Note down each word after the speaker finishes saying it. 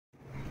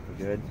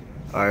good.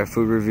 All right,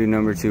 food review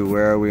number 2.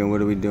 Where are we and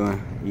what are we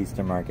doing?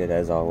 Eastern Market,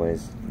 as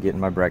always. Getting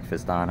my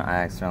breakfast on. I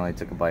accidentally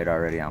took a bite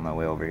already on my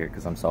way over here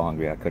because I'm so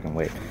hungry I couldn't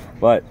wait.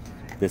 But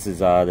this is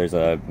there's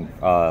a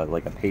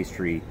like a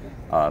pastry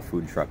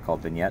food truck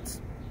called Vignettes.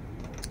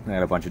 They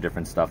got a bunch of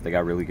different stuff. They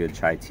got really good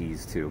chai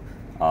teas too.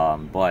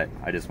 But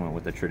I just went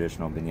with the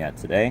traditional vignette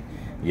today.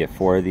 You get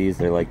 4 of these.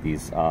 They're like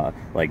these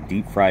like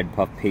deep fried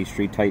puff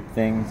pastry type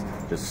things,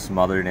 just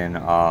smothered in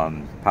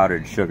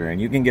powdered sugar.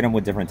 And you can get them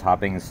with different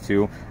toppings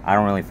too. I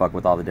don't really fuck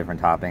with all the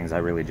different toppings. I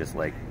really just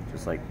like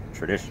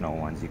traditional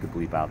ones. You could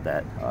bleep out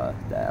that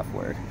the F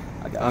word.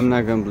 I'm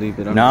not gonna bleep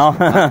it.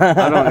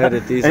 I don't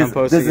edit these. I'm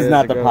posting this is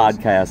not the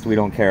podcast. We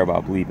don't care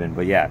about bleeping.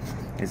 But yeah,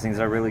 these things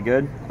are really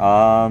good.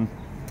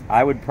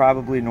 I would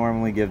probably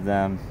normally give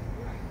them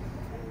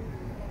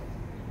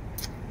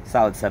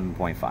solid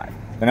 7.5.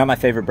 They're not my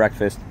favorite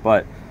breakfast,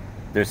 but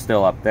they're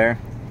still up there,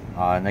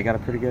 and they got a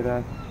pretty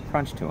good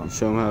crunch to them.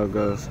 Show them how it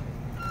goes.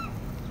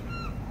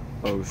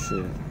 Oh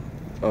shit!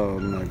 Oh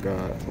my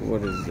god!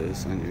 What is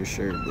this on your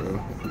shirt,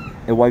 bro?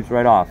 It wipes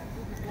right off.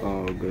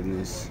 Oh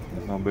goodness!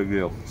 It's no big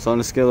deal. So on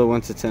a scale of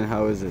 1 to 10,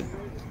 how is it?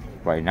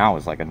 Right now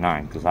it's like a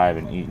 9 because I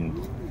haven't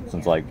eaten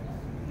since like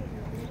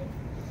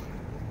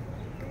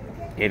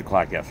 8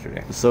 o'clock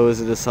yesterday. So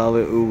is it a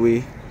solid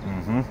ooh-wee?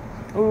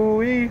 Mm-hmm.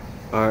 Ooh-wee.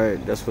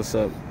 Alright, that's what's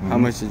up. How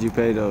much did you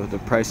pay though? The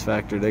price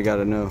factor, they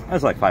gotta know.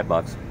 That's like $5.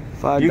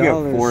 $5. You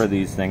get 4 of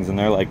these things and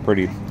they're like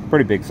pretty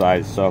big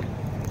size, so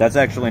that's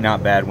actually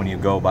not bad when you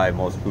go by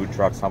most food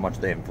trucks, how much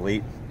they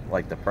inflate,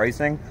 like the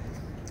pricing.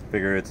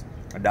 Figure it's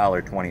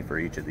 $1.20 for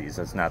each of these.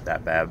 That's not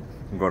that bad.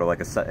 You can go to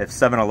like if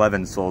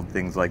 7-Eleven sold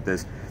things like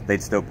this,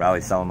 they'd still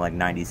probably sell them like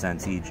 90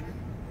 cents each.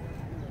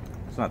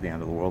 It's not the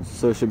end of the world.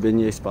 So should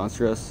Beignet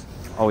sponsor us?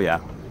 Oh yeah.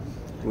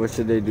 What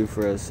should they do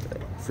for us?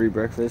 Free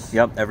breakfast?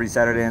 Yep, every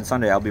Saturday and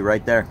Sunday I'll be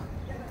right there.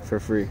 For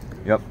free?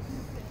 Yep.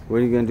 What are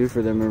you going to do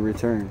for them in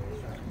return?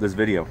 This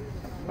video.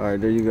 Alright,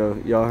 there you go.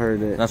 Y'all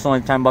heard it. That's only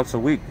 $10 a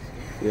week.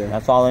 Yeah.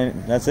 That's all.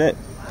 That's it.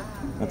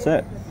 That's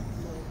it.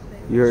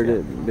 You heard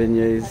it.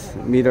 Beignets.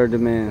 Meet our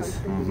demands.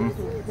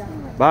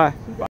 Bye.